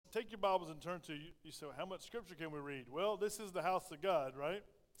take your Bibles and turn to, you say, how much scripture can we read? Well, this is the house of God, right?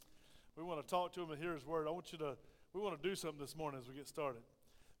 We want to talk to him and hear his word. We want to do something this morning as we get started.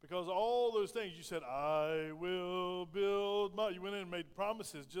 Because all those things you said, I will build my, you went in and made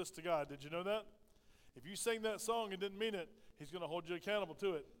promises just to God. Did you know that? If you sing that song and didn't mean it, he's going to hold you accountable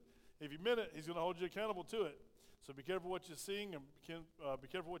to it. If you meant it, he's going to hold you accountable to it. So be careful what you sing and be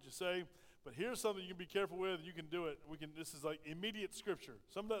careful what you say. But here's something you can be careful with. You can do it. This is like immediate scripture.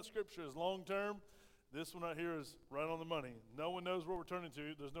 Some of that scripture is long term. This one right here is right on the money. No one knows where we're turning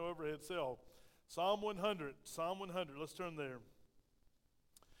to. There's no overhead sale. Psalm 100. Psalm 100. Let's turn there.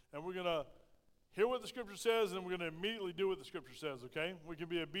 And we're going to hear what the scripture says, and we're going to immediately do what the scripture says, okay? We can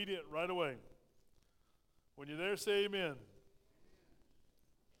be obedient right away. When you're there, say amen.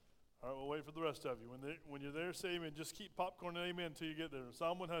 All right, we'll wait for the rest of you. When you're there, say amen. Just keep popcorn and amen until you get there.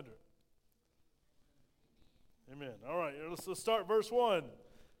 Psalm 100. Amen. All right, let's start verse 1.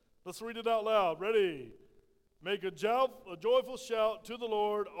 Let's read it out loud. Ready? Make a joyful shout to the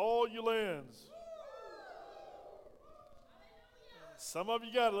Lord, all you lands. Some of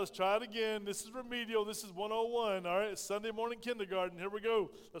you got it. Let's try it again. This is remedial. This is 101. All right, it's Sunday morning kindergarten. Here we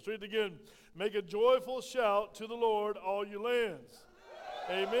go. Let's read it again. Make a joyful shout to the Lord, all you lands.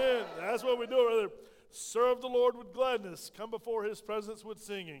 Amen. That's what we do, brother. Serve the Lord with gladness. Come before his presence with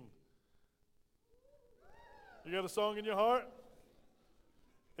singing. You got a song in your heart?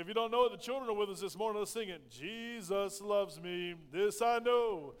 If you don't know it, the children are with us this morning. Let's sing it. Jesus loves me. This I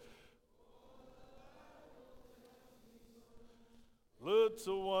know.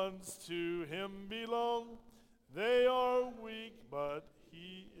 Little ones to him belong. They are weak, but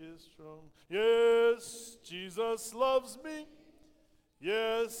he is strong. Yes, Jesus loves me.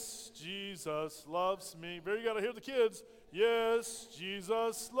 Yes, Jesus loves me. Very, you got to hear the kids. Yes,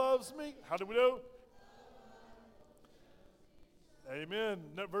 Jesus loves me. How do we know? Amen.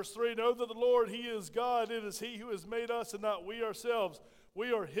 Verse 3, know that the Lord, he is God. It is he who has made us and not we ourselves.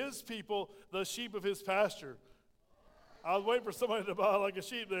 We are his people, the sheep of his pasture. I was waiting for somebody to buy like a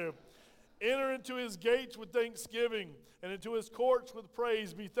sheep there. Enter into his gates with thanksgiving and into his courts with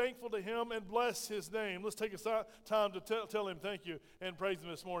praise. Be thankful to him and bless his name. Let's take a time to tell him thank you and praise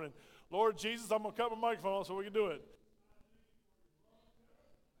him this morning. Lord Jesus, I'm going to cut my microphone so we can do it.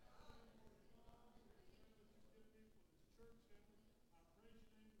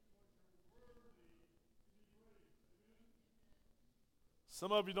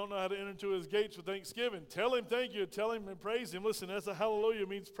 Some of you don't know how to enter into his gates with thanksgiving. Tell him thank you. Tell him and praise him. Listen, that's a hallelujah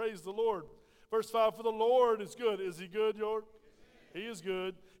means praise the Lord. Verse 5, for the Lord is good. Is he good, Lord? He is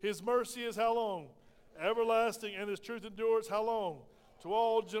good. His mercy is how long? Everlasting, and his truth endures how long? To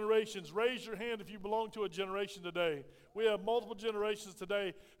all generations. Raise your hand if you belong to a generation today. We have multiple generations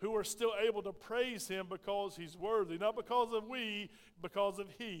today who are still able to praise him because he's worthy. Not because of we, because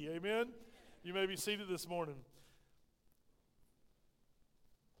of he. Amen? You may be seated this morning.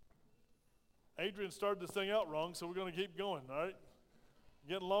 Adrian started this thing out wrong, so we're going to keep going, all right?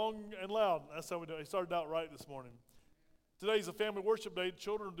 Getting long and loud. That's how we do it. He started out right this morning. Today's a family worship day.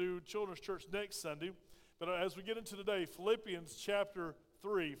 Children do children's church next Sunday. But as we get into today, Philippians chapter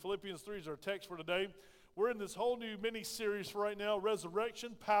 3. Philippians 3 is our text for today. We're in this whole new mini-series for right now,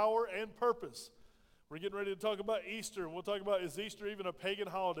 Resurrection, Power, and Purpose. We're getting ready to talk about Easter. We'll talk about, is Easter even a pagan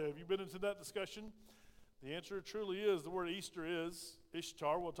holiday? Have you been into that discussion? The answer truly is, the word Easter is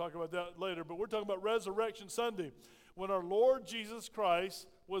Ishtar. We'll talk about that later. But we're talking about Resurrection Sunday. When our Lord Jesus Christ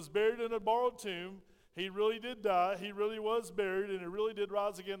was buried in a borrowed tomb, he really did die, he really was buried, and he really did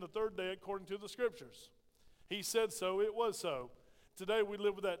rise again the third day according to the Scriptures. He said so, it was so. Today we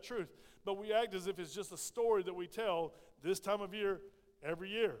live with that truth. But we act as if it's just a story that we tell this time of year,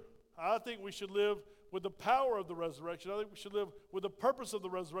 every year. I think we should live with the power of the resurrection. I think we should live with the purpose of the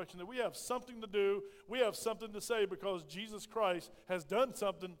resurrection, that we have something to do, we have something to say because Jesus Christ has done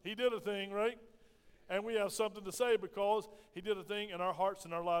something. He did a thing, right? And we have something to say because he did a thing in our hearts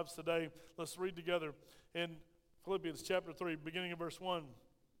and our lives today. Let's read together in Philippians chapter 3, beginning of verse 1.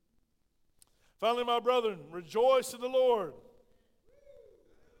 Finally, my brethren, rejoice in the Lord.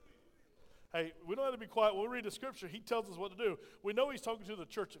 Hey, we don't have to be quiet. When we read the scripture, he tells us what to do. We know he's talking to the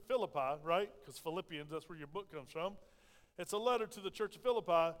church at Philippi, right? Because Philippians, that's where your book comes from. It's a letter to the church of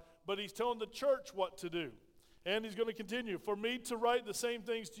Philippi, but he's telling the church what to do. And he's going to continue. For me to write the same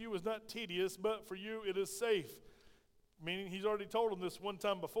things to you is not tedious, but for you it is safe. Meaning he's already told them this one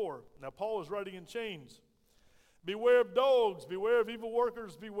time before. Now Paul is writing in chains. Beware of dogs, beware of evil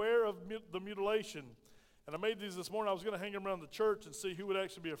workers, beware of the mutilation. And I made these this morning. I was going to hang them around the church and see who would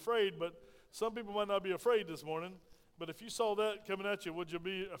actually be afraid, but some people might not be afraid this morning. But if you saw that coming at you, would you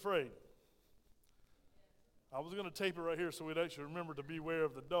be afraid? I was going to tape it right here so we'd actually remember to beware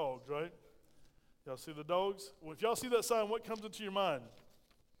of the dogs, right? Y'all see the dogs? Well, if y'all see that sign, what comes into your mind?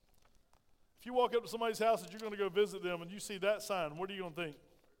 If you walk up to somebody's house that you're going to go visit them and you see that sign, what are you going to think?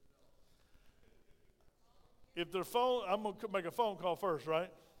 If their phone, I'm going to make a phone call first,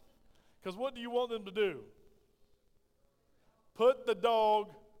 right? Because what do you want them to do? Put the dog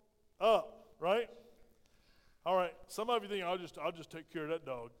up, right? All right, some of you think, I'll just take care of that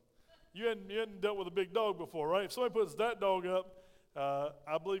dog. You hadn't dealt with a big dog before, right? If somebody puts that dog up,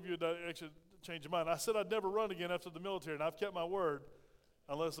 I believe you'd actually change your mind. I said I'd never run again after the military, and I've kept my word.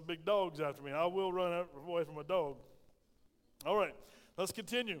 Unless a big dog's after me, I will run away from a dog. All right, let's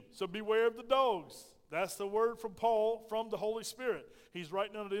continue. So beware of the dogs. That's the word from Paul from the Holy Spirit. He's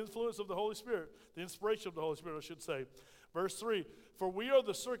writing under the influence of the Holy Spirit, the inspiration of the Holy Spirit, I should say. Verse 3, for we are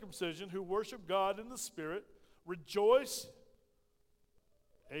the circumcision who worship God in the Spirit, rejoice,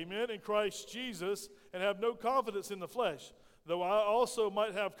 amen, in Christ Jesus, and have no confidence in the flesh. Though I also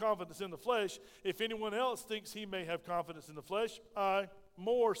might have confidence in the flesh, if anyone else thinks he may have confidence in the flesh, I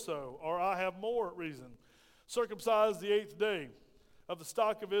more so, or I have more reason. Circumcised the 8th day, of the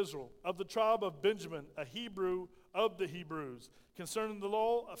stock of Israel, of the tribe of Benjamin, a Hebrew of the Hebrews. Concerning the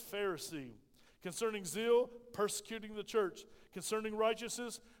law, a Pharisee. Concerning zeal, persecuting the church. Concerning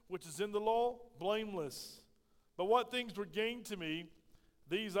righteousness, which is in the law, blameless. But what things were gained to me,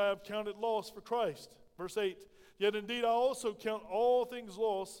 these I have counted loss for Christ. Verse 8, yet indeed I also count all things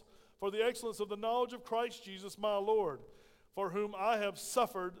loss for the excellence of the knowledge of Christ Jesus my Lord, for whom I have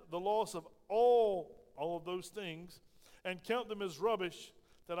suffered the loss of all of those things, and count them as rubbish,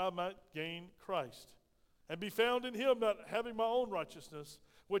 that I might gain Christ, and be found in him, not having my own righteousness,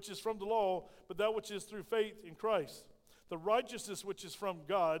 which is from the law, but that which is through faith in Christ, the righteousness which is from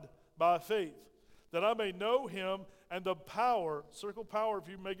God by faith, that I may know him and the power, circle power if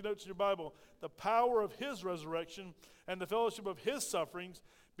you make notes in your Bible, the power of his resurrection and the fellowship of his sufferings,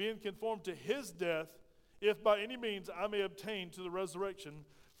 being conformed to his death, if by any means I may obtain to the resurrection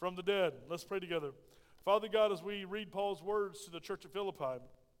from the dead. Let's pray together. Father God, as we read Paul's words to the church of Philippi,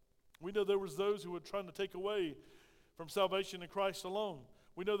 we know there was those who were trying to take away from salvation in Christ alone.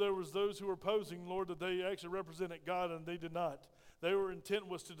 We know there was those who were posing, Lord, that they actually represented God, and they did not. Their intent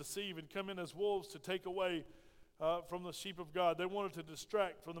was to deceive and come in as wolves to take away from the sheep of God. They wanted to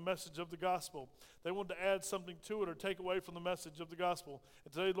distract from the message of the gospel. They wanted to add something to it or take away from the message of the gospel.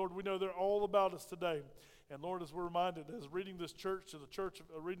 And today, Lord, we know they're all about us today. And Lord, as we're reminded, as reading this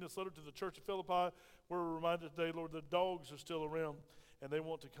reading this letter to the church of Philippi, we're reminded today, Lord, the dogs are still around, and they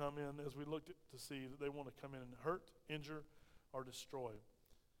want to come in, as we looked at to see that they want to come in and hurt, injure, or destroy.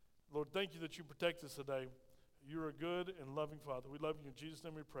 Lord, thank you that you protect us today. You're a good and loving Father. We love you. In Jesus'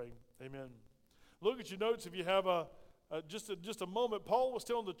 name we pray. Amen. Look at your notes if you have just a moment. Paul was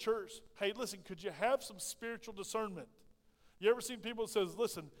telling the church, hey, listen, could you have some spiritual discernment? You ever seen people that says,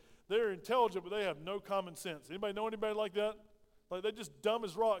 listen, they're intelligent, but they have no common sense? Anybody know anybody like that? Like they're just dumb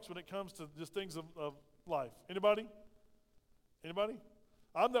as rocks when it comes to just things of life. Anybody? Anybody?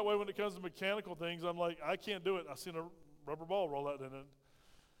 I'm that way when it comes to mechanical things. I'm like, I can't do it. I seen a rubber ball roll out in it.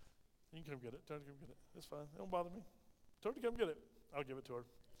 You can come get it. Tony, come get it. It's fine. It don't bother me. Tony, come get it. I'll give it to her.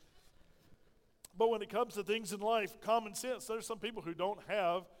 But when it comes to things in life, common sense, there's some people who don't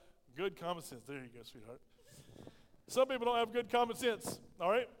have good common sense. There you go, sweetheart. Some people don't have good common sense, all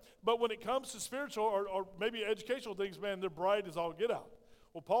right? But when it comes to spiritual or maybe educational things, man, they're bright as all get out.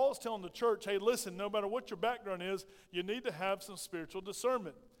 Well, Paul's telling the church, hey, listen, no matter what your background is, you need to have some spiritual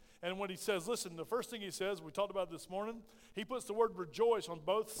discernment. And when he says, listen, the first thing he says, we talked about it this morning, he puts the word rejoice on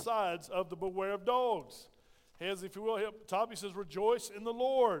both sides of the beware of dogs. As if you will, up top he says, rejoice in the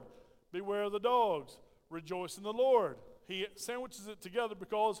Lord. Beware of the dogs. Rejoice in the Lord. He sandwiches it together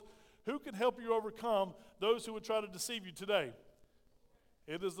because who can help you overcome those who would try to deceive you today?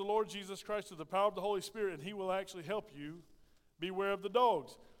 It is the Lord Jesus Christ with the power of the Holy Spirit, and he will actually help you. Beware of the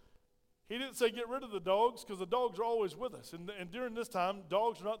dogs. He didn't say get rid of the dogs because the dogs are always with us. And during this time,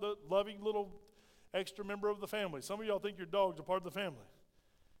 dogs are not the loving little extra member of the family. Some of y'all think your dogs are part of the family.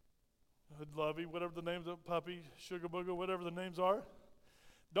 Lovey, whatever the names of puppy, sugar booger, whatever the names are.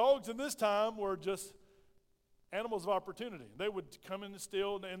 Dogs in this time were just animals of opportunity. They would come in and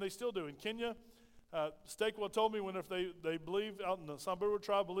steal, and they still do. In Kenya, Stakewell told me if they believe, out in the Samburu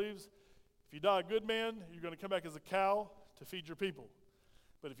tribe believes, if you die a good man, you're going to come back as a cow to feed your people.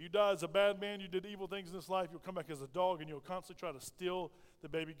 But if you die as a bad man, you did evil things in this life, you'll come back as a dog and you'll constantly try to steal the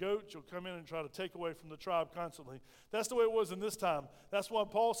baby goats. You'll come in and try to take away from the tribe constantly. That's the way it was in this time. That's why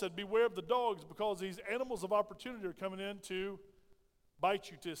Paul said, beware of the dogs, because these animals of opportunity are coming in to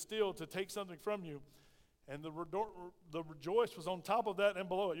bite you, to steal, to take something from you. And the rejoice was on top of that and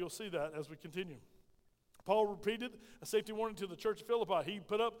below it. You'll see that as we continue. Paul repeated a safety warning to the church of Philippi. He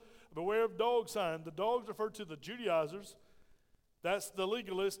put up a beware of dog sign. The dogs referred to the Judaizers, that's the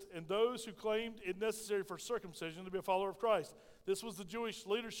legalists, and those who claimed it necessary for circumcision to be a follower of Christ. This was the Jewish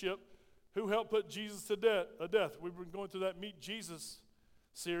leadership who helped put Jesus to death. We've been going through that Meet Jesus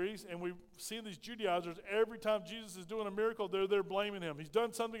series, and we've seen these Judaizers. Every time Jesus is doing a miracle, they're there blaming him. He's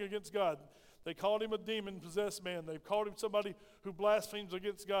done something against God. They called him a demon-possessed man. They've called him somebody who blasphemes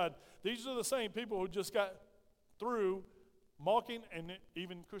against God. These are the same people who just got through mocking and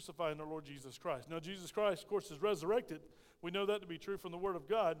even crucifying our Lord Jesus Christ. Now, Jesus Christ, of course, is resurrected. We know that to be true from the Word of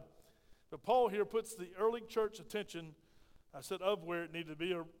God. But Paul here puts the early church attention, I said of where it needed to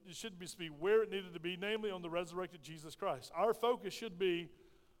be, or it should be where it needed to be, namely on the resurrected Jesus Christ. Our focus should be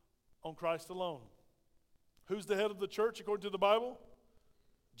on Christ alone. Who's the head of the church according to the Bible?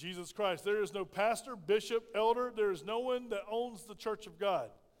 Jesus Christ. There is no pastor, bishop, elder. There is no one that owns the church of God.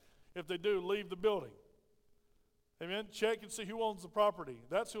 If they do, leave the building. Amen? Check and see who owns the property.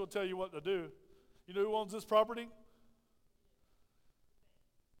 That's who will tell you what to do. You know who owns this property?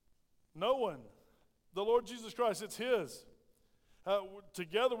 No one. The Lord Jesus Christ, it's his.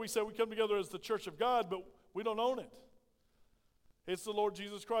 Together we say we come together as the church of God, but we don't own it. It's the Lord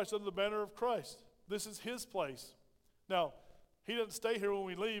Jesus Christ under the banner of Christ. This is his place. Now, he doesn't stay here when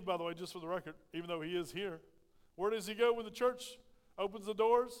we leave, by the way, just for the record, even though he is here. Where does he go when the church opens the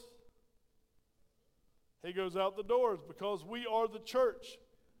doors? He goes out the doors because we are the church.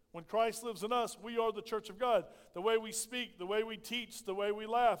 When Christ lives in us, we are the church of God. The way we speak, the way we teach, the way we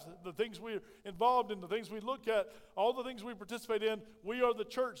laugh, the things we're involved in, the things we look at, all the things we participate in, we are the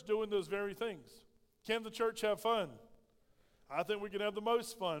church doing those very things. Can the church have fun? I think we can have the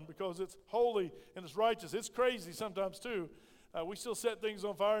most fun because it's holy and it's righteous. It's crazy sometimes too. We still set things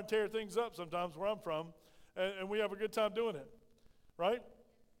on fire and tear things up sometimes where I'm from, and we have a good time doing it, right?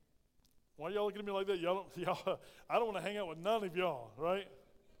 Why are y'all looking at me like that? I don't want to hang out with none of y'all, right?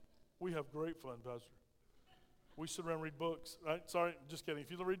 We have great fun, Pastor. We sit around and read books, right? Sorry, just kidding.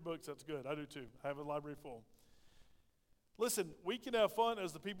 If you read books, that's good. I do too. I have a library full. Listen, we can have fun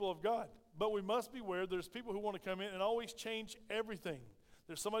as the people of God, but we must beware. There's people who want to come in and always change everything.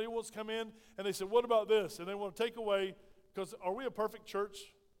 There's somebody who wants to come in and they say, what about this? And they want to take away, because are we a perfect church?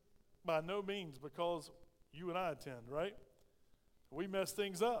 By no means, because you and I attend, right? We mess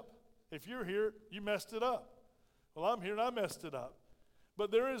things up. If you're here, you messed it up. Well, I'm here and I messed it up. But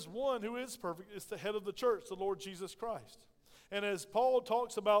there is one who is perfect. It's the head of the church, the Lord Jesus Christ. And as Paul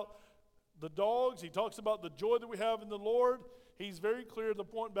talks about the dogs, he talks about the joy that we have in the Lord, he's very clear to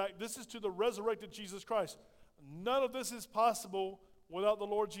point back, this is to the resurrected Jesus Christ. None of this is possible without the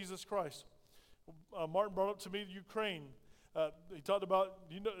Lord Jesus Christ. Martin brought up to me Ukraine. He talked about,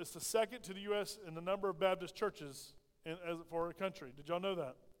 it's the second to the U.S. in the number of Baptist churches for our country. Did y'all know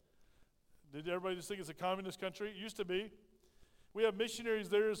that? Did everybody just think it's a communist country? It used to be. We have missionaries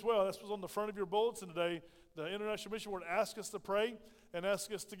there as well. That's what's on the front of your bulletin today. The International Mission Board asked us to pray and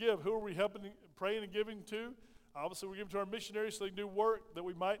ask us to give. Who are we helping, praying and giving to? Obviously, we're giving to our missionaries so they can do work that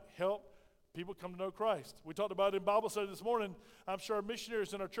we might help people come to know Christ. We talked about it in Bible study this morning. I'm sure our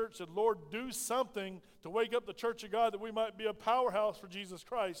missionaries in our church said, Lord, do something to wake up the church of God that we might be a powerhouse for Jesus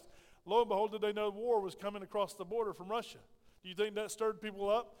Christ. Lo and behold, did they know war was coming across the border from Russia? Do you think that stirred people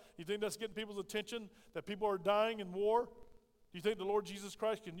up? Do you think that's getting people's attention, that people are dying in war? Do you think the Lord Jesus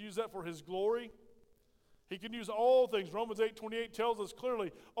Christ can use that for his glory? He can use all things. Romans 8:28 tells us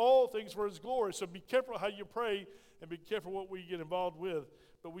clearly, all things for his glory. So be careful how you pray and be careful what we get involved with.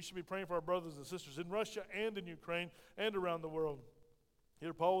 But we should be praying for our brothers and sisters in Russia and in Ukraine and around the world.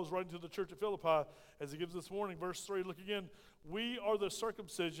 Here Paul is writing to the church at Philippi as he gives this warning. Verse 3, look again. We are the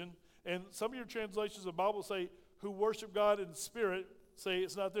circumcision. And some of your translations of the Bible say, who worship God in spirit, say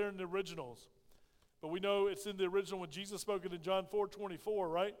it's not there in the originals. But we know it's in the original when Jesus spoke it in John 4:24,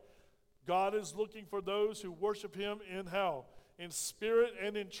 right? God is looking for those who worship him in how? In spirit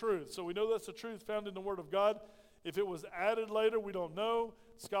and in truth. So we know that's the truth found in the Word of God. If it was added later, we don't know.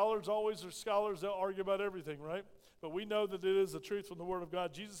 Scholars always are scholars. They'll argue about everything, right? But we know that it is the truth from the Word of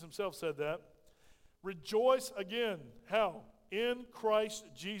God. Jesus himself said that. Rejoice again. How? In Christ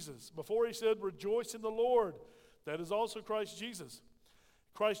Jesus. Before he said, rejoice in the Lord. That is also Christ Jesus.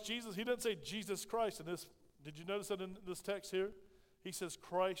 Christ Jesus, he doesn't say Jesus Christ in this. Did you notice that in this text here? He says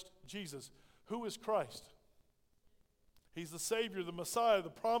Christ Jesus. Who is Christ? He's the Savior, the Messiah, the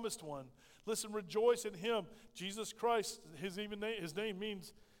promised one. Listen, rejoice in him. Jesus Christ, his name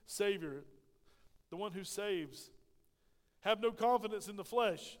means Savior, the one who saves. Have no confidence in the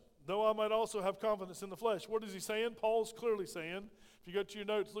flesh, though I might also have confidence in the flesh. What is he saying? Paul's clearly saying, if you go to your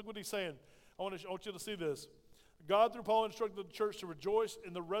notes, look what he's saying. I want you to see this. God, through Paul, instructed the church to rejoice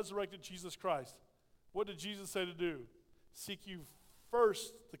in the resurrected Jesus Christ. What did Jesus say to do? Seek you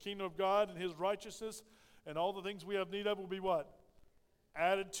first the kingdom of God and his righteousness, and all the things we have need of will be what?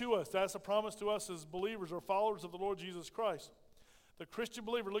 Added to us. That's a promise to us as believers or followers of the Lord Jesus Christ. The Christian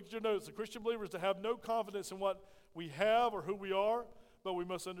believer, look at your notes, the Christian believer is to have no confidence in what we have or who we are, but we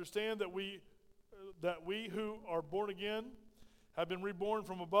must understand that we who are born again have been reborn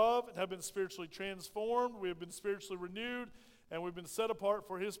from above and have been spiritually transformed. We have been spiritually renewed, and we've been set apart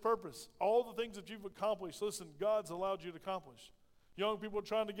for his purpose. All the things that you've accomplished, listen, God's allowed you to accomplish. Young people are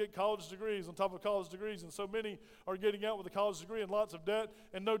trying to get college degrees on top of college degrees, and so many are getting out with a college degree and lots of debt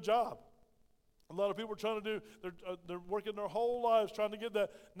and no job. A lot of people are trying to they're working their whole lives trying to get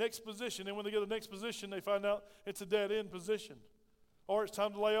that next position, and when they get the next position, they find out it's a dead-end position. Or it's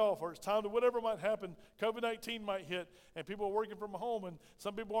time to lay off, or it's time to whatever might happen. COVID-19 might hit, and people are working from home, and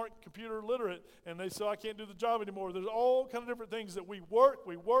some people aren't computer literate, and they say, I can't do the job anymore. There's all kind of different things that we work,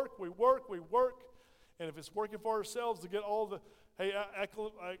 and if it's working for ourselves to get all the, hey,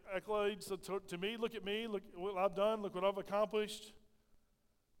 accolades to me, look at what I've done, look what I've accomplished.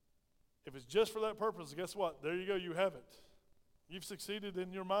 If it's just for that purpose, guess what? There you go, you have it. You've succeeded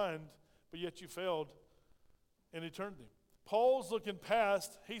in your mind, but yet you failed in eternity. Paul's looking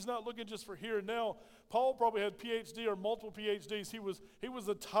past. He's not looking just for here and now. Paul probably had PhD or multiple PhDs. He was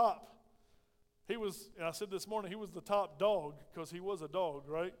the top. And I said this morning, he was the top dog because he was a dog,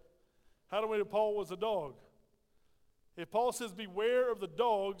 right? How do we know Paul was a dog? If Paul says beware of the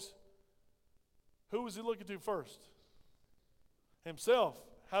dogs, who was he looking to first? Himself.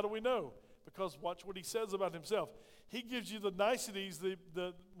 How do we know? Because watch what he says about himself. He gives you the niceties.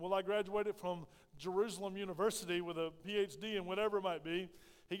 I graduated from Jerusalem University with a PhD and whatever it might be.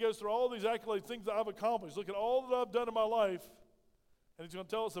 He goes through all these accolades, things that I've accomplished. Look at all that I've done in my life, and he's going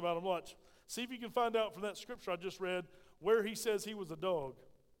to tell us about them. Watch. See if you can find out from that scripture I just read where he says he was a dog.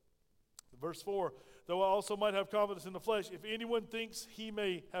 Verse 4, though I also might have confidence in the flesh, if anyone thinks he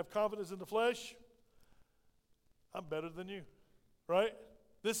may have confidence in the flesh, I'm better than you, right?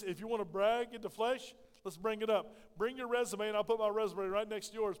 If you want to brag in the flesh, let's bring it up. Bring your resume, and I'll put my resume right next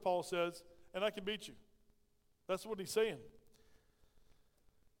to yours, Paul says, and I can beat you. That's what he's saying.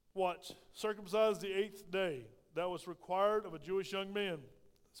 Watch. Circumcised the 8th day. That was required of a Jewish young man,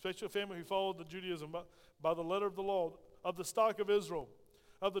 especially a family who followed the Judaism by the letter of the law, of the stock of Israel,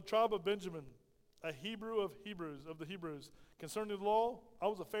 of the tribe of Benjamin, a Hebrew of the Hebrews. Concerning the law, I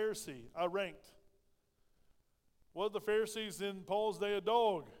was a Pharisee. I ranked. What are the Pharisees in Paul's day? A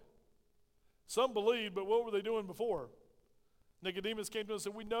dog. Some believed, but what were they doing before? Nicodemus came to us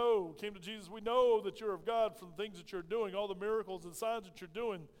and came to Jesus, we know that you're of God from the things that you're doing, all the miracles and signs that you're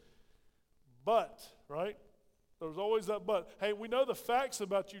doing. But, right? There was always that but. Hey, we know the facts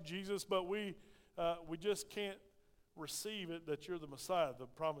about you, Jesus, but we just can't receive it that you're the Messiah, the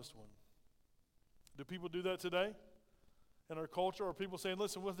promised one. Do people do that today in our culture? Or people saying,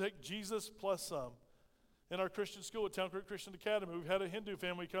 listen, we'll take Jesus plus some. In our Christian school at Town Creek Christian Academy, we've had a Hindu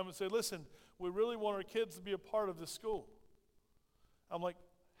family come and say, listen, we really want our kids to be a part of this school. I'm like,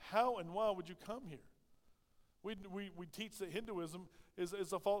 how and why would you come here? We teach that Hinduism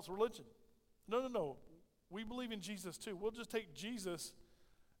is a false religion. No. We believe in Jesus too. We'll just take Jesus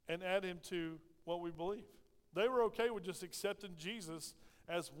and add him to what we believe. They were okay with just accepting Jesus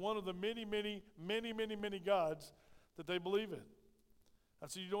as one of the many, many, many, many, many gods that they believe in. I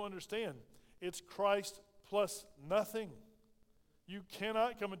said, you don't understand. It's Christ plus nothing. You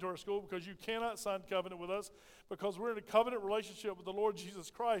cannot come into our school because you cannot sign covenant with us because we're in a covenant relationship with the Lord Jesus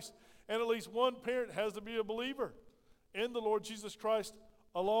Christ. And at least one parent has to be a believer in the Lord Jesus Christ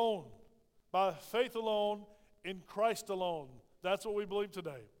alone. By faith alone, in Christ alone. That's what we believe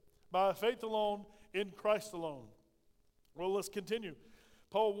today. By faith alone, in Christ alone. Well, let's continue.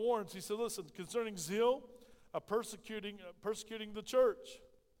 Paul warns, he said, listen, concerning zeal, persecuting the church.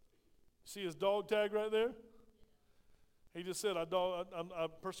 See his dog tag right there? He just said, I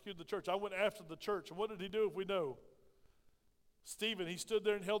persecuted the church. I went after the church. And what did he do if we know? Stephen, he stood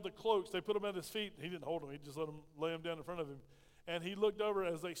there and held the cloaks. They put them at his feet. He didn't hold them. He just let them lay them down in front of him. And he looked over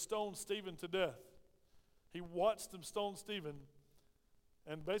as they stoned Stephen to death. He watched them stone Stephen,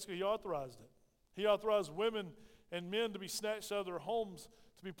 and basically he authorized it. He authorized women and men to be snatched out of their homes,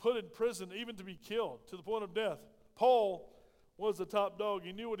 to be put in prison, even to be killed to the point of death. Paul was the top dog.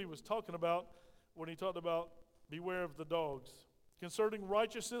 He knew what he was talking about when he talked about beware of the dogs. Concerning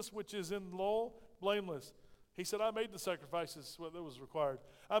righteousness, which is in law, blameless. He said, I made the sacrifices that was required.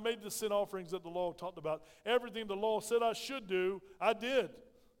 I made the sin offerings that the law talked about. Everything the law said I should do, I did.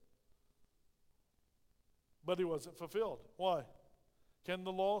 But it wasn't fulfilled. Why? Can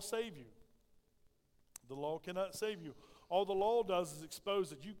the law save you? The law cannot save you. All the law does is expose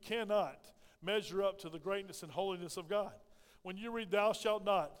that you cannot, measure up to the greatness and holiness of God. When you read thou shalt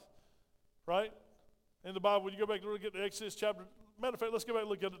not, right? In the Bible, when you go back and look at the Exodus chapter, matter of fact, let's go back and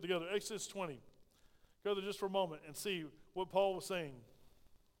look at it together. Exodus 20. Go there just for a moment and see what Paul was saying.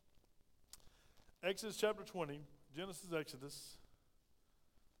 Exodus chapter 20, Genesis, Exodus.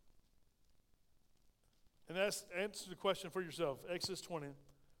 And answer the question for yourself. Exodus 20.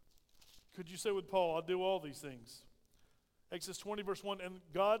 Could you say with Paul, I'll do all these things? Exodus 20, verse 1, and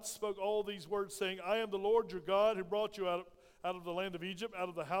God spoke all these words, saying, I am the Lord your God who brought you out of the land of Egypt, out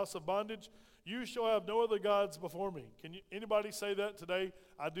of the house of bondage. You shall have no other gods before me. Can anybody say that today?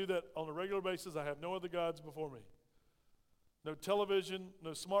 I do that on a regular basis. I have no other gods before me. No television,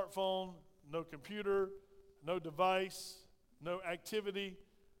 no smartphone, no computer, no device, no activity.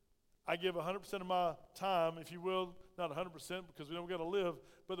 I give 100% of my time, if you will, not 100% because we don't got to live,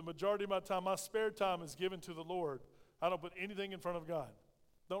 but the majority of my time, my spare time is given to the Lord. I don't put anything in front of God.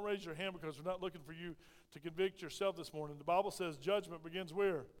 Don't raise your hand because we're not looking for you to convict yourself this morning. The Bible says judgment begins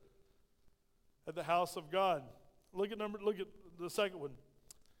where? At the house of God. Look at the second one.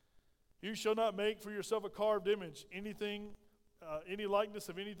 You shall not make for yourself a carved image, any likeness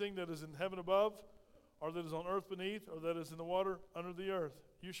of anything that is in heaven above, or that is on earth beneath, or that is in the water under the earth.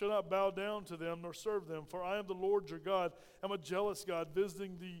 You shall not bow down to them nor serve them, for I am the Lord your God. I am a jealous God,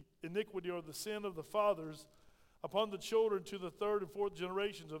 visiting the iniquity or the sin of the fathers upon the children to the third and fourth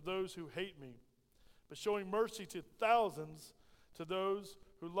generations of those who hate me, but showing mercy to thousands to those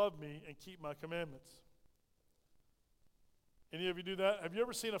who love me and keep my commandments. Any of you do that? Have you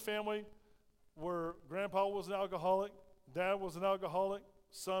ever seen a family where grandpa was an alcoholic, dad was an alcoholic,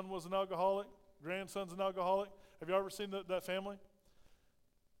 son was an alcoholic, grandson's an alcoholic? Have you ever seen that family?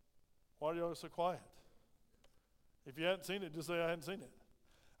 Why are y'all so quiet? If you hadn't seen it, just say I hadn't seen it.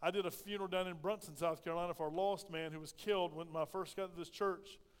 I did a funeral down in Brunson, South Carolina for a lost man who was killed when I first got to this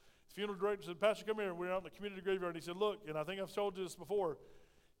church. The funeral director said, Pastor, come here. We were out in the community graveyard. And he said, look, and I think I've told you this before,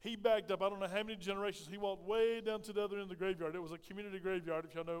 he backed up, I don't know how many generations, he walked way down to the other end of the graveyard. It was a community graveyard,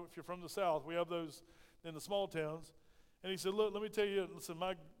 if y'all know, if you're from the South. We have those in the small towns. And he said, look, let me tell you, listen,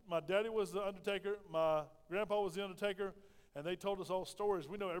 my daddy was the undertaker, my grandpa was the undertaker, and they told us all stories.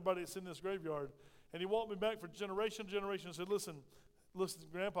 We know everybody that's in this graveyard. And he walked me back for generation to generation and said, listen,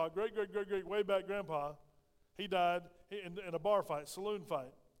 grandpa, great, way back grandpa, he died in a bar fight, saloon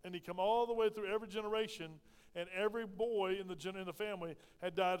fight. And he come all the way through every generation, and every boy in the family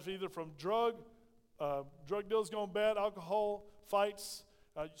had died either from drug deals gone bad, alcohol, fights,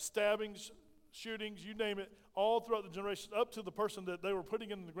 stabbings, shootings, you name it, all throughout the generations, up to the person that they were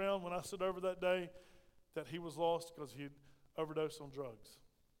putting in the ground when I stood over that day, that he was lost because he'd overdosed on drugs.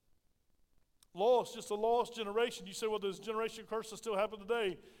 Lost, just a lost generation. You say, well, does generation curses still happen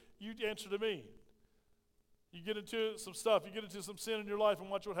today? You answer to me. You get into some stuff, you get into some sin in your life, and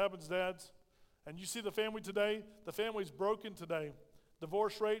watch what happens, dads. And you see the family today, the family's broken today.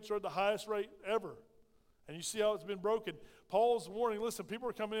 Divorce rates are at the highest rate ever. And you see how it's been broken. Paul's warning, listen, people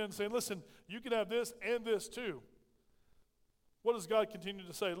are coming in and saying, listen, you can have this and this too. What does God continue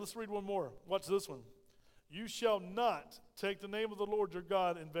to say? Let's read one more. Watch this one. You shall not take the name of the Lord your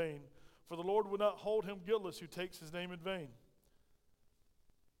God in vain, for the Lord will not hold him guiltless who takes his name in vain.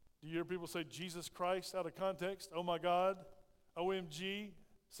 Do you hear people say Jesus Christ out of context? Oh my God, OMG,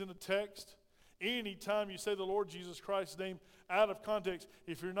 send a text. Anytime you say the Lord Jesus Christ's name out of context,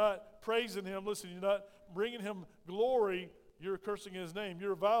 if you're not praising him, listen, you're not bringing him glory, you're cursing his name.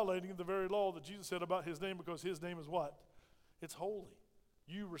 You're violating the very law that Jesus said about his name, because his name is what? It's holy.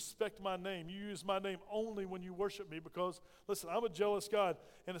 You respect my name. You use my name only when you worship me, because, listen, I'm a jealous God.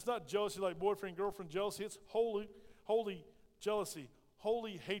 And it's not jealousy like boyfriend, girlfriend jealousy. It's holy jealousy,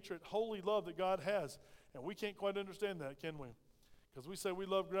 holy hatred, holy love that God has. And we can't quite understand that, can we? Because we say we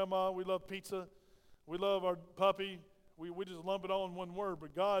love grandma, we love pizza, we love our puppy. We just lump it all in one word.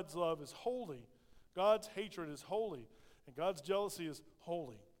 But God's love is holy. God's hatred is holy. And God's jealousy is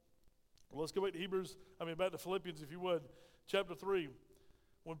holy. Well, let's go back to back to Philippians, if you would, chapter 3.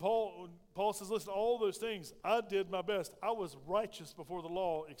 When Paul says, listen, all those things, I did my best. I was righteous before the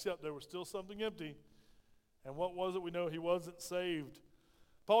law, except there was still something empty. And what was it? We know he wasn't saved.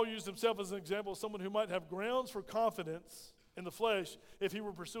 Paul used himself as an example of someone who might have grounds for confidence in the flesh if he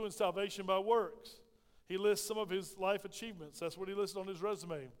were pursuing salvation by works. He lists some of his life achievements. That's what he listed on his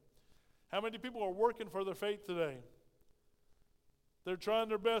resume. How many people are working for their faith today? They're trying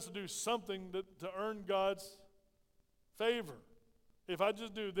their best to do something to earn God's favor. If I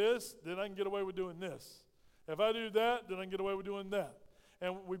just do this, then I can get away with doing this. If I do that, then I can get away with doing that.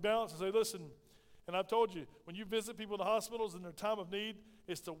 And we balance and say, listen, and I've told you, when you visit people in the hospitals in their time of need,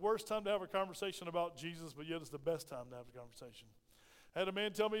 it's the worst time to have a conversation about Jesus, but yet it's the best time to have a conversation. I had a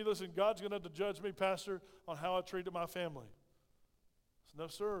man tell me, listen, God's going to have to judge me, Pastor, on how I treated my family. I said, no,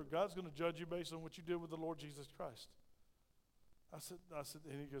 sir, God's going to judge you based on what you did with the Lord Jesus Christ. I said,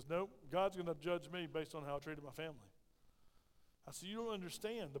 and he goes, no, God's going to judge me based on how I treated my family. I said, you don't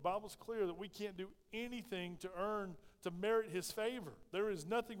understand. The Bible's clear that we can't do anything to merit his favor. There is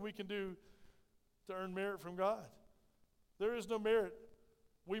nothing we can do to earn merit from God. There is no merit.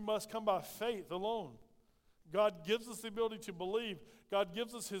 We must come by faith alone. God gives us the ability to believe. God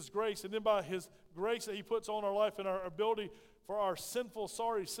gives us his grace, and then by his grace that he puts on our life and our ability for our sinful,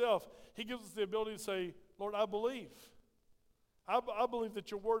 sorry self, he gives us the ability to say, Lord, I believe. I believe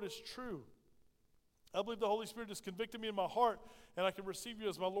that your word is true. I believe the Holy Spirit is convicting me in my heart, and I can receive you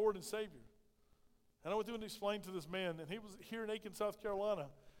as my Lord and Savior. And I went through and explained to this man, and he was here in Aiken, South Carolina,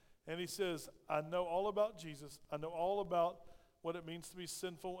 and he says, I know all about Jesus. I know all about what it means to be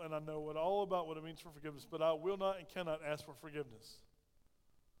sinful, and I know all about what it means for forgiveness, but I will not and cannot ask for forgiveness.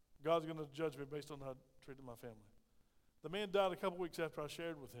 God's going to judge me based on how I treated my family. The man died a couple weeks after I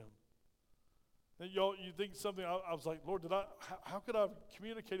shared with him. And y'all, you think something, I was like, Lord, how could I have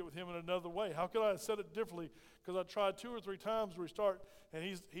communicated with him in another way? How could I have said it differently? Because I tried 2 or 3 times to restart, and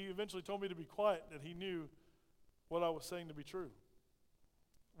he eventually told me to be quiet, that he knew what I was saying to be true.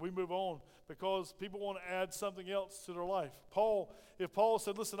 We move on because people want to add something else to their life. If Paul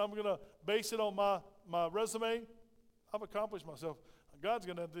said, listen, I'm going to base it on my resume, I've accomplished myself. God's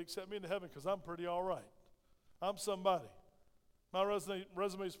going to have to accept me into heaven because I'm pretty all right. I'm somebody. My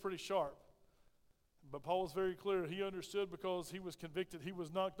resume is pretty sharp. But Paul was very clear. He understood because he was convicted. He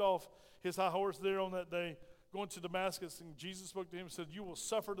was knocked off his high horse there on that day, going to Damascus, and Jesus spoke to him and said, you will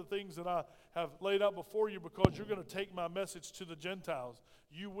suffer the things that I have laid out before you because you're going to take my message to the Gentiles.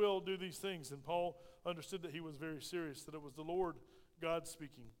 You will do these things. And Paul understood that he was very serious, that it was the Lord God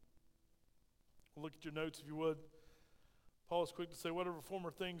speaking. Look at your notes if you would. Paul is quick to say, whatever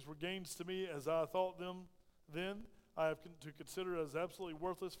former things were gains to me as I thought them then, I have to consider as absolutely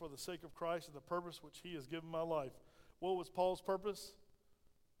worthless for the sake of Christ and the purpose which he has given my life. What was Paul's purpose?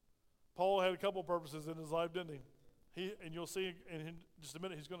 Paul had a couple purposes in his life, didn't he? And you'll see in just a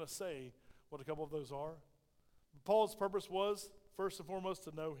minute he's going to say what a couple of those are. Paul's purpose was, first and foremost,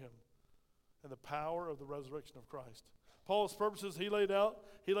 to know him and the power of the resurrection of Christ. Paul's purposes he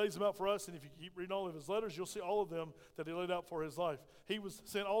lays them out for us, and if you keep reading all of his letters, you'll see all of them that he laid out for his life. He was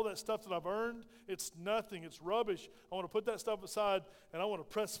saying all that stuff that I've earned, it's nothing, it's rubbish. I want to put that stuff aside, and I want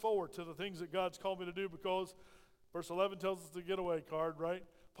to press forward to the things that God's called me to do because verse 11 tells us the getaway card, right?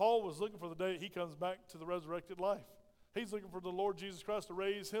 Paul was looking for the day he comes back to the resurrected life. He's looking for the Lord Jesus Christ to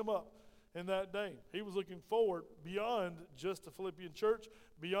raise him up in that day. He was looking forward beyond just the Philippian church,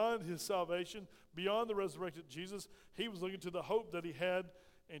 beyond his salvation, beyond the resurrected Jesus. He was looking to the hope that he had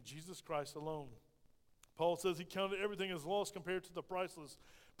in Jesus Christ alone. Paul says he counted everything as loss compared to the priceless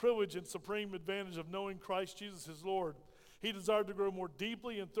privilege and supreme advantage of knowing Christ Jesus his Lord. He desired to grow more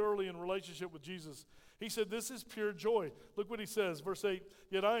deeply and thoroughly in relationship with Jesus. He said, this is pure joy. Look what he says, verse 8.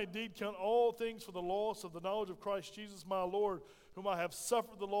 Yet I indeed count all things for the loss of the knowledge of Christ Jesus my Lord, whom I have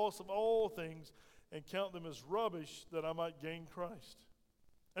suffered the loss of all things, and count them as rubbish that I might gain Christ.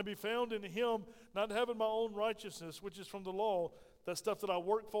 And be found in him, not having my own righteousness, which is from the law, that stuff that I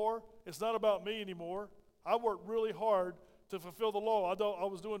work for. It's not about me anymore. I worked really hard to fulfill the law. I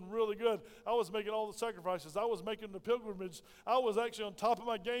was doing really good. I was making all the sacrifices. I was making the pilgrimage. I was actually on top of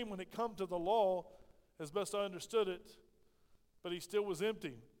my game when it come to the law, as best I understood it. But he still was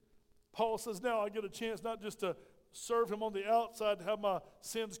empty. Paul says, now I get a chance not just to serve him on the outside, to have my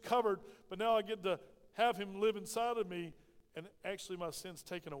sins covered, but now I get to have him live inside of me and actually my sins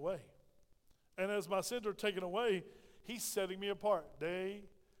taken away. And as my sins are taken away, he's setting me apart day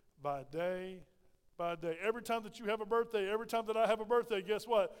by day by day. Every time that you have a birthday, every time that I have a birthday, guess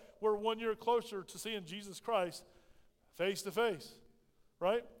what? We're 1 year closer to seeing Jesus Christ face to face,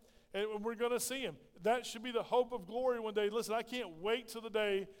 right? And we're going to see him. That should be the hope of glory one day. Listen, I can't wait till the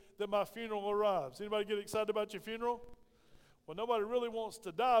day that my funeral arrives. Anybody get excited about your funeral? Well, nobody really wants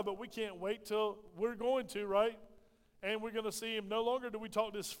to die, but we can't wait till we're going to, right? And we're going to see him. No longer do we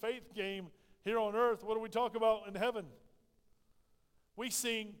talk this faith game here on earth. What do we talk about in heaven? We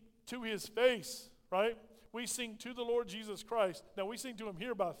sing to his face, right? We sing to the Lord Jesus Christ. Now, we sing to him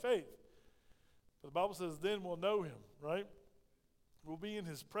here by faith. But the Bible says, then we'll know him, right? We'll be in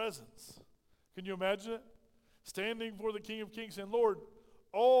his presence. Can you imagine it? Standing before the King of Kings saying, Lord,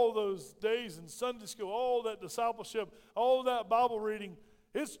 all those days in Sunday school, all that discipleship, all that Bible reading,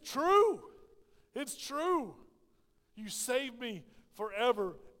 it's true. It's true. You saved me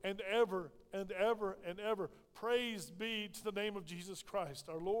forever and ever and ever and ever. Praise be to the name of Jesus Christ,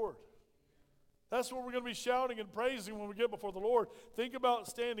 our Lord. That's what we're going to be shouting and praising when we get before the Lord. Think about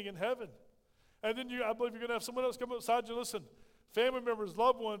standing in heaven. And then I believe you're going to have someone else come beside you. Listen, family members,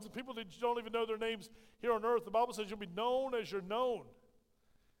 loved ones, and people that you don't even know their names here on earth. The Bible says you'll be known as you're known.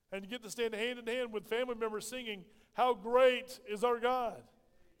 And you get to stand hand in hand with family members singing, how great is our God.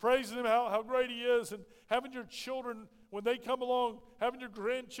 Praising him, how great he is. And having your children, when they come along, having your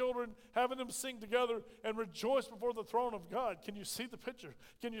grandchildren, having them sing together and rejoice before the throne of God. Can you see the picture?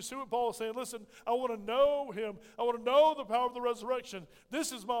 Can you see what Paul is saying? Listen, I want to know him. I want to know the power of the resurrection.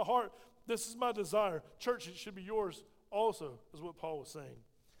 This is my heart. This is my desire. Church, it should be yours also, is what Paul was saying.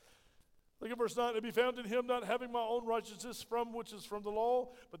 Look at verse 9. To be found in him, not having my own righteousness from which is from the law,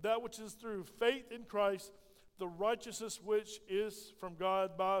 but that which is through faith in Christ, the righteousness which is from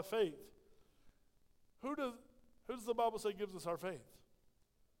God by faith. Who does the Bible say gives us our faith?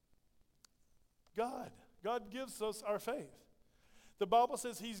 God. God gives us our faith. The Bible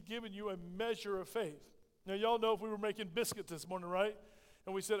says he's given you a measure of faith. Now, y'all know if we were making biscuits this morning, right?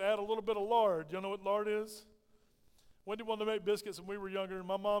 And we said add a little bit of lard. Y'all know what lard is? Wendy wanted to make biscuits when we were younger, and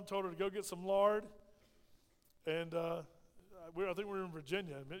my mom told her to go get some lard. And I think we were in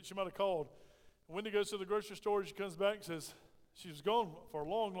Virginia. She might have called. Wendy goes to the grocery store. She comes back and says, she was gone for a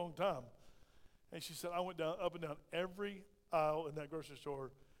long, long time. And she said, I went down up and down every aisle in that grocery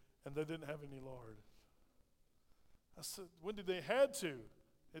store, and they didn't have any lard. I said, Wendy, they had to.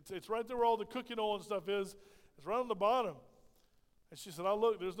 It's right there where all the cooking oil and stuff is. It's right on the bottom. And she said, I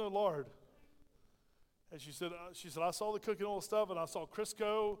looked, there's no lard. And she said, I saw the cooking oil stuff, and I saw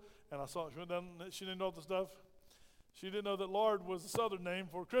Crisco, and she went down, she didn't know the stuff. She didn't know that lard was the southern name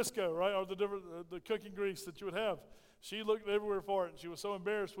for Crisco, right, or the cooking grease that you would have. She looked everywhere for it, and she was so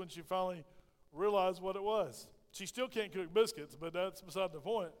embarrassed when she finally realized what it was. She still can't cook biscuits, but that's beside the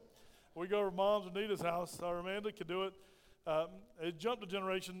point. We go to Mom's or Nita's house. Our Amanda can do it. It jumped a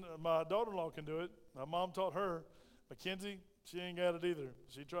generation. My daughter-in-law can do it. My mom taught her. Mackenzie, she ain't got it either.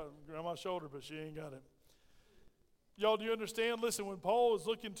 She tried on my shoulder, but she ain't got it. Y'all, do you understand? Listen, when Paul is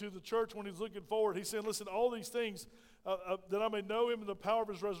looking to the church, when he's looking forward, he's saying, listen, all these things that I may know him in the power of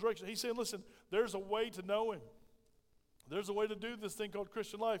his resurrection. He's saying, listen, there's a way to know him. There's a way to do this thing called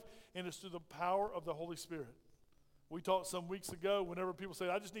Christian life, and it's through the power of the Holy Spirit. We talked some weeks ago, whenever people say,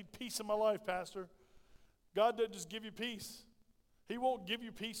 I just need peace in my life, Pastor. God doesn't just give you peace. He won't give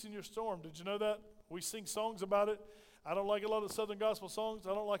you peace in your storm. Did you know that? We sing songs about it. I don't like a lot of Southern gospel songs.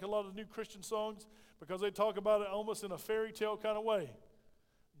 I don't like a lot of new Christian songs because they talk about it almost in a fairy tale kind of way.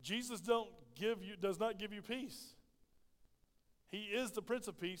 Jesus does not give you peace. He is the Prince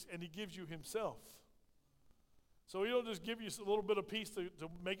of Peace, and he gives you himself. So he don't just give you a little bit of peace to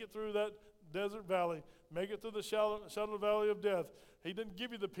make it through that desert valley, make it through the shadow of the valley of death. He didn't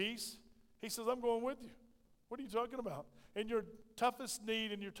give you the peace. He says, I'm going with you. What are you talking about? In your toughest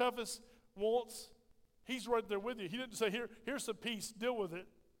need, in your toughest wants, he's right there with you. He didn't say, here's some peace, deal with it.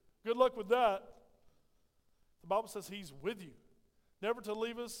 Good luck with that. The Bible says he's with you, never to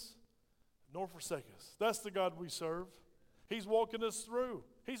leave us nor forsake us. That's the God we serve. He's walking us through.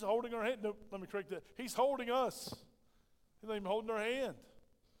 He's holding our hand. No, let me correct that. He's holding us. He's not even holding our hand.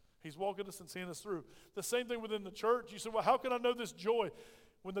 He's walking us and seeing us through. The same thing within the church. You say, well, how can I know this joy?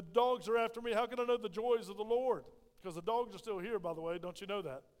 When the dogs are after me, how can I know the joys of the Lord? Because the dogs are still here, by the way. Don't you know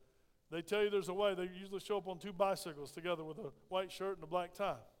that? They tell you there's a way. They usually show up on two bicycles together with a white shirt and a black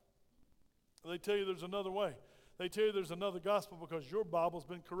tie. They tell you there's another way. They tell you there's another gospel because your Bible's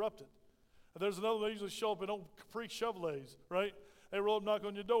been corrupted. There's another, they usually show up in old Capri Chevrolets, right? They roll up, knock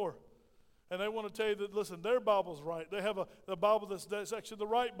on your door. And they want to tell you that, listen, their Bible's right. They have a Bible that's actually the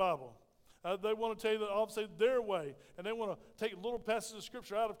right Bible. They want to tell you that obviously their way. And they want to take little passages of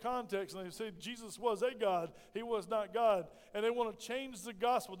Scripture out of context. And they say Jesus was a God. He was not God. And they want to change the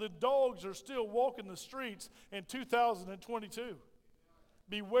gospel. The dogs are still walking the streets in 2022.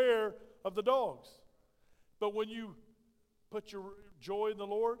 Beware of the dogs. But when you put your joy in the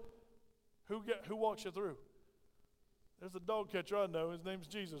Lord, who walks you through? There's a dog catcher I know. His name's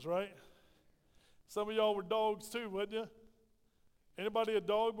Jesus, right? Some of y'all were dogs too, wasn't you? Anybody a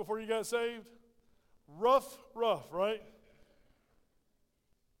dog before you got saved? Rough, right?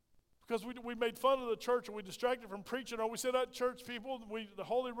 Because we made fun of the church and we distracted from preaching, or we said that church people, the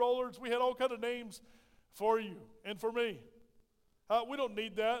holy rollers, we had all kind of names for you and for me. We don't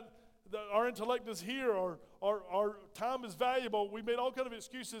need that. Our intellect is here. Our time is valuable. We made all kind of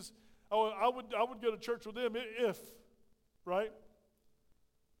excuses. Oh, I would go to church with them if, right?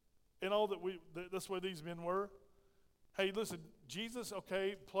 And all that's where these men were. Hey, listen, Jesus,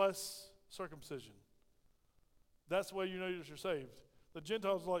 okay, plus circumcision. That's the way you know you're saved. The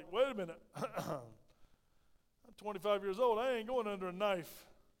Gentiles are like, wait a minute. I'm 25 years old. I ain't going under a knife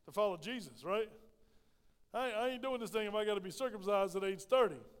to follow Jesus, right? I ain't doing this thing if I got to be circumcised at age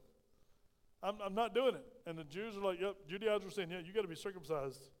 30. I'm not doing it. And the Jews are like, yep, Judaizers are saying, yeah, you got to be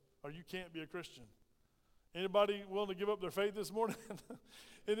circumcised or you can't be a Christian. Anybody willing to give up their faith this morning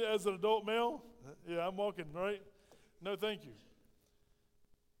as an adult male? Yeah, I'm walking, right? No, thank you.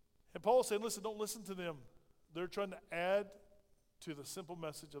 And Paul said, listen, don't listen to them. They're trying to add to the simple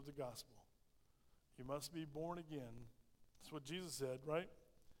message of the gospel. You must be born again. That's what Jesus said, right?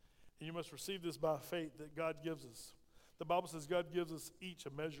 And you must receive this by faith that God gives us. The Bible says God gives us each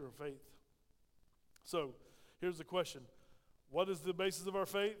a measure of faith. So, here's the question. What is the basis of our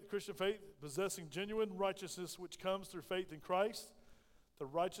faith, Christian faith? Possessing genuine righteousness which comes through faith in Christ, the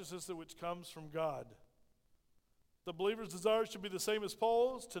righteousness which comes from God. The believer's desire should be the same as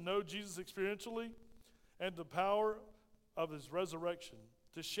Paul's, to know Jesus experientially and the power of his resurrection,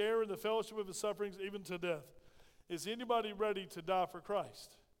 to share in the fellowship of his sufferings even to death. Is anybody ready to die for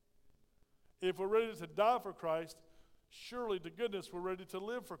Christ? If we're ready to die for Christ, surely to goodness we're ready to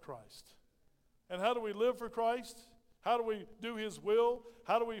live for Christ. And how do we live for Christ? How do we do his will?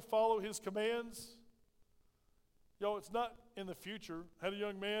 How do we follow his commands? Y'all, it's not in the future. I had a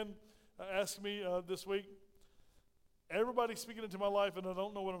young man ask me this week, everybody's speaking into my life and I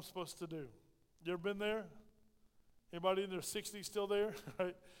don't know what I'm supposed to do. You ever been there? Anybody in their 60s still there?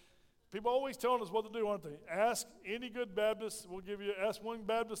 Right? People always telling us what to do, aren't they? Ask any good Baptist, ask one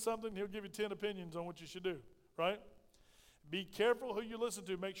Baptist something, he'll give you 10 opinions on what you should do, right? Be careful who you listen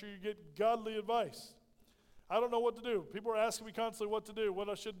to. Make sure you get godly advice. I don't know what to do. People are asking me constantly what to do, what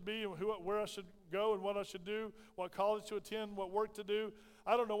I should be, and where I should go, and what I should do, what college to attend, what work to do.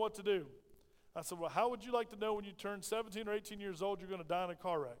 I don't know what to do. I said, well, how would you like to know when you turn 17 or 18 years old you're going to die in a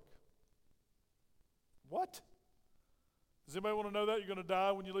car wreck? What? Does anybody want to know that? You're going to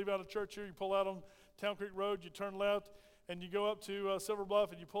die when you leave out of church here. You pull out on Town Creek Road, you turn left, and you go up to Silver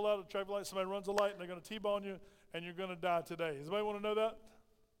Bluff, and you pull out at a traffic light, somebody runs a light, and they're going to T-bone you, and you're going to die today. Does anybody want to know that?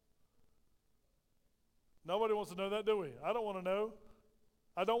 Nobody wants to know that, do we? I don't want to know.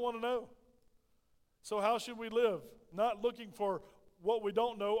 I don't want to know. So how should we live? Not looking for what we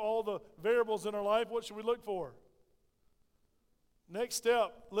don't know, all the variables in our life. What should we look for? Next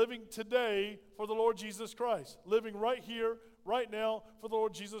step, living today for the Lord Jesus Christ. Living right here, right now for the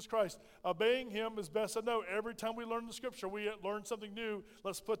Lord Jesus Christ. Obeying him as best I know. Every time we learn the scripture, we learn something new.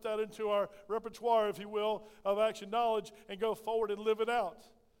 Let's put that into our repertoire, if you will, of action knowledge and go forward and live it out.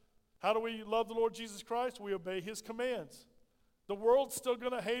 How do we love the Lord Jesus Christ? We obey his commands. The world's still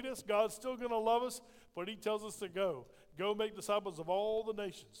going to hate us. God's still going to love us. But he tells us to go. Go make disciples of all the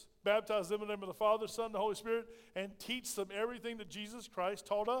nations. Baptize them in the name of the Father, Son, and the Holy Spirit. And teach them everything that Jesus Christ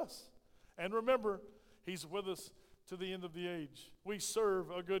taught us. And remember, he's with us to the end of the age. We serve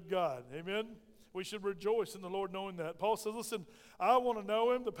a good God. Amen? We should rejoice in the Lord knowing that. Paul says, listen, I want to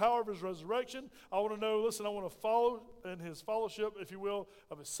know him, the power of his resurrection. I want to know, listen, I want to follow in his fellowship, if you will,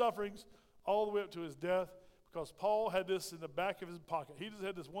 of his sufferings all the way up to his death. Because Paul had this in the back of his pocket. He just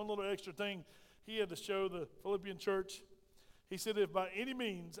had this one little extra thing he had to show the Philippian church. He said, if by any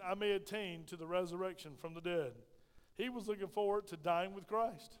means I may attain to the resurrection from the dead. He was looking forward to dying with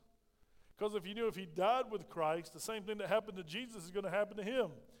Christ. Because if he died with Christ, the same thing that happened to Jesus is going to happen to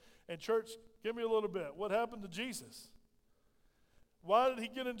him. And church, give me a little bit. What happened to Jesus? Why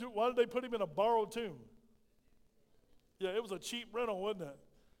did they put him in a borrowed tomb? Yeah, it was a cheap rental, wasn't it?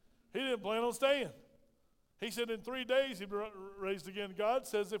 He didn't plan on staying. He said in 3 days he'd be raised again. God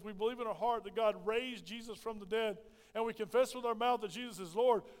says if we believe in our heart that God raised Jesus from the dead and we confess with our mouth that Jesus is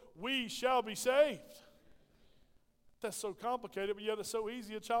Lord, we shall be saved. That's so complicated, but yet it's so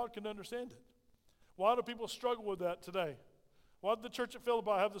easy a child can understand it. Why do people struggle with that today? Why did the church at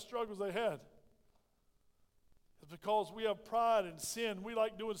Philippi have the struggles they had? It's because we have pride and sin. We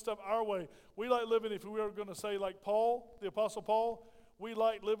like doing stuff our way. We like living, if we were going to say like Paul, the Apostle Paul, we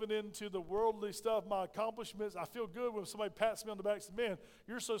like living into the worldly stuff, my accomplishments. I feel good when somebody pats me on the back and says, man,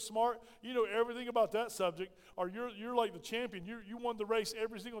 you're so smart. You know everything about that subject. Or you're like the champion. You won the race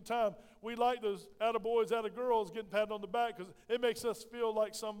every single time. We like those attaboys, attagirls getting patted on the back because it makes us feel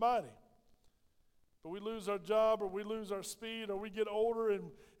like somebody. But we lose our job or we lose our speed or we get older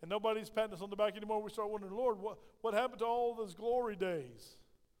and nobody's patting us on the back anymore. We start wondering, Lord, what happened to all those glory days?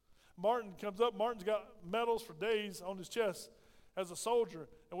 Martin comes up. Martin's got medals for days on his chest as a soldier.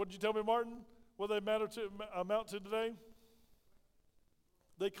 And what did you tell me, Martin? What they amount to today?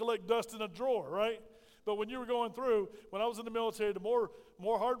 They collect dust in a drawer, right? But when you were going through, when I was in the military, the more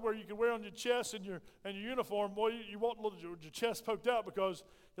hardware you can wear on your chest and your uniform, boy, you want your chest poked out because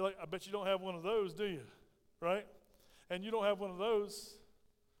you're like, I bet you don't have one of those, do you? Right? And you don't have one of those.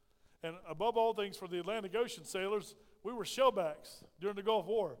 And above all things, for the Atlantic Ocean sailors, we were shellbacks during the Gulf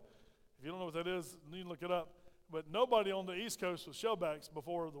War. If you don't know what that is, you can look it up. But nobody on the East Coast was shellbacks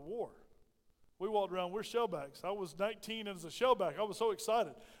before the war. We walked around, we're shellbacks. I was 19 as a shellback. I was so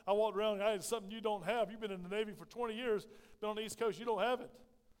excited. I walked around and I had something you don't have. You've been in the Navy for 20 years, been on the East Coast, you don't have it.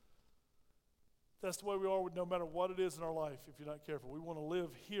 That's the way we are with no matter what it is in our life if you're not careful. We want to live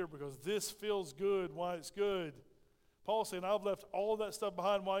here because this feels good while it's good. Paul's saying, I've left all of that stuff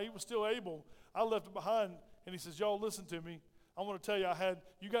behind while he was still able. I left it behind, and he says, y'all listen to me. I want to tell you,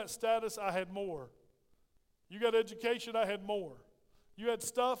 you got status, I had more. You got education, I had more. You had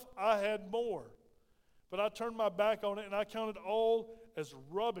stuff, I had more. But I turned my back on it, and I counted all as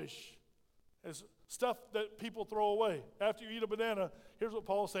rubbish, as stuff that people throw away. After you eat a banana, here's what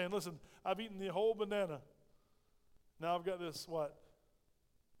Paul's saying. Listen, I've eaten the whole banana. Now I've got this, what?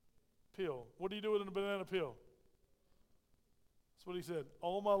 Peel. What do you do with a banana peel? That's what he said.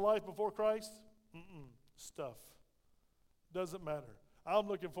 All my life before Christ? Stuff. Doesn't matter. I'm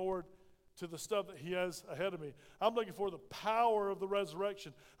looking forward to the stuff that he has ahead of me. I'm looking for the power of the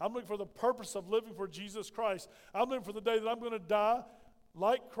resurrection. I'm looking for the purpose of living for Jesus Christ. I'm looking for the day that I'm going to die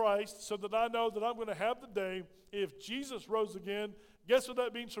like Christ so that I know that I'm going to have the day if Jesus rose again. Guess what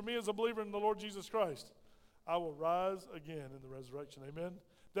that means for me as a believer in the Lord Jesus Christ? I will rise again in the resurrection. Amen?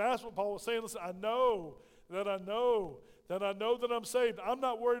 That's what Paul was saying. Listen, I know that I'm saved. I'm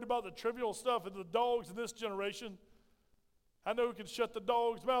not worried about the trivial stuff and the dogs in this generation. I know he can shut the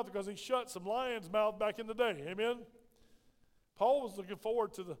dog's mouth because he shut some lion's mouth back in the day. Amen? Paul was looking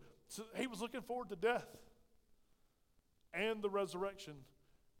forward to death and the resurrection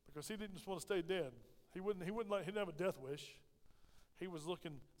because he didn't just want to stay dead. He didn't have a death wish. He was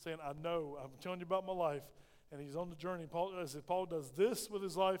looking, saying, I know, I'm telling you about my life. And he's on the journey. As Paul does this with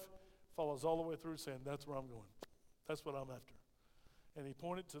his life, follows all the way through saying, that's where I'm going. That's what I'm after. And he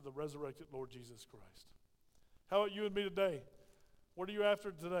pointed to the resurrected Lord Jesus Christ. How about you and me today? What are you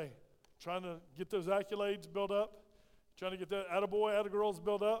after today? Trying to get those accolades built up? Trying to get that attaboy, attagirls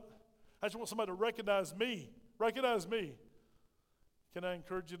built up? I just want somebody to recognize me. Recognize me. Can I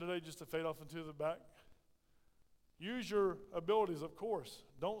encourage you today just to fade off into the back? Use your abilities, of course.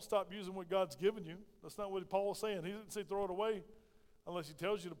 Don't stop using what God's given you. That's not what Paul was saying. He didn't say throw it away unless he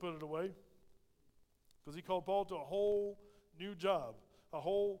tells you to put it away. Because he called Paul to a whole new job, a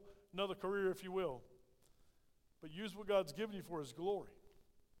whole another career, if you will. But use what God's given you for his glory.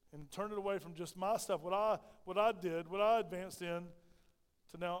 And turn it away from just my stuff, what I did, what I advanced in,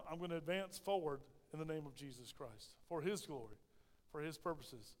 to now I'm going to advance forward in the name of Jesus Christ for his glory, for his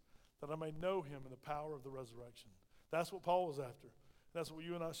purposes, that I may know him in the power of the resurrection. That's what Paul was after. That's what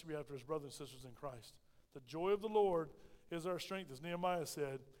you and I should be after as brothers and sisters in Christ. The joy of the Lord is our strength, as Nehemiah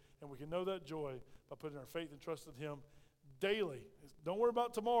said, and we can know that joy by putting our faith and trust in him daily. Don't worry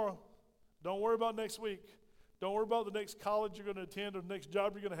about tomorrow. Don't worry about next week. Don't worry about the next college you're going to attend or the next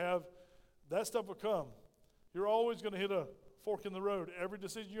job you're going to have. That stuff will come. You're always going to hit a fork in the road. Every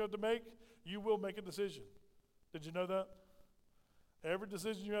decision you have to make, you will make a decision. Did you know that? Every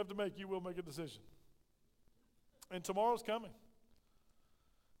decision you have to make, you will make a decision. And tomorrow's coming.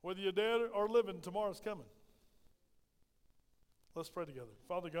 Whether you're dead or living, tomorrow's coming. Let's pray together.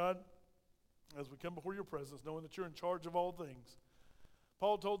 Father God, as we come before your presence, knowing that you're in charge of all things,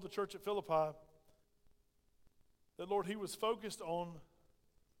 Paul told the church at Philippi that, Lord, he was focused on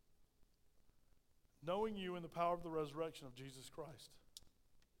knowing you in the power of the resurrection of Jesus Christ.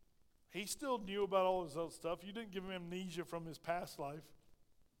 He still knew about all his other stuff. You didn't give him amnesia from his past life,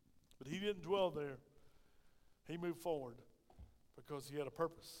 but he didn't dwell there. He moved forward because he had a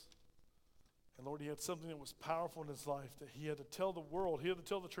purpose. And Lord, he had something that was powerful in his life that he had to tell the world. He had to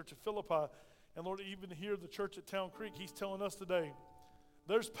tell the church at Philippi. And Lord, even here, the church at Town Creek, he's telling us today,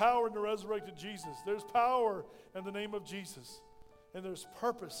 there's power in the resurrected Jesus. There's power in the name of Jesus. And there's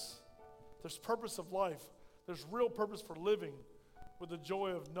purpose. There's purpose of life. There's real purpose for living with the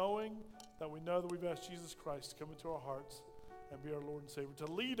joy of knowing that we know that we've asked Jesus Christ to come into our hearts and be our Lord and Savior,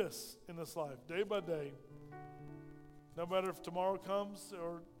 to lead us in this life day by day. No matter if tomorrow comes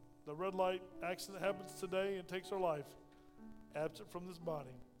or the red light accident happens today and takes our life, absent from this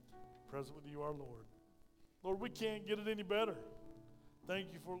body, present with you, our Lord. Lord, we can't get it any better. Thank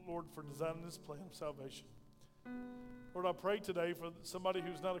you, Lord, for designing this plan of salvation. Lord, I pray today for somebody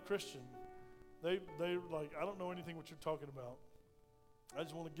who's not a Christian. They're like, I don't know anything what you're talking about. I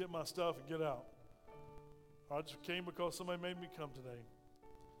just want to get my stuff and get out. Or I just came because somebody made me come today.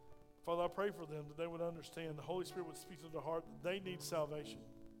 Father, I pray for them that they would understand, the Holy Spirit would speak to their heart, that they need salvation.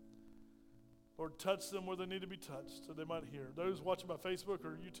 Lord, touch them where they need to be touched so they might hear. Those watching by Facebook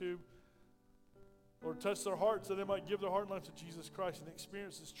or YouTube, Lord, touch their hearts so they might give their heart and life to Jesus Christ and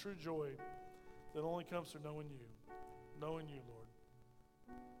experience this true joy that only comes through knowing you. knowing you, Lord.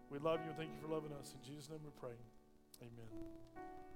 We love you and thank you for loving us. In Jesus' name we pray. Amen.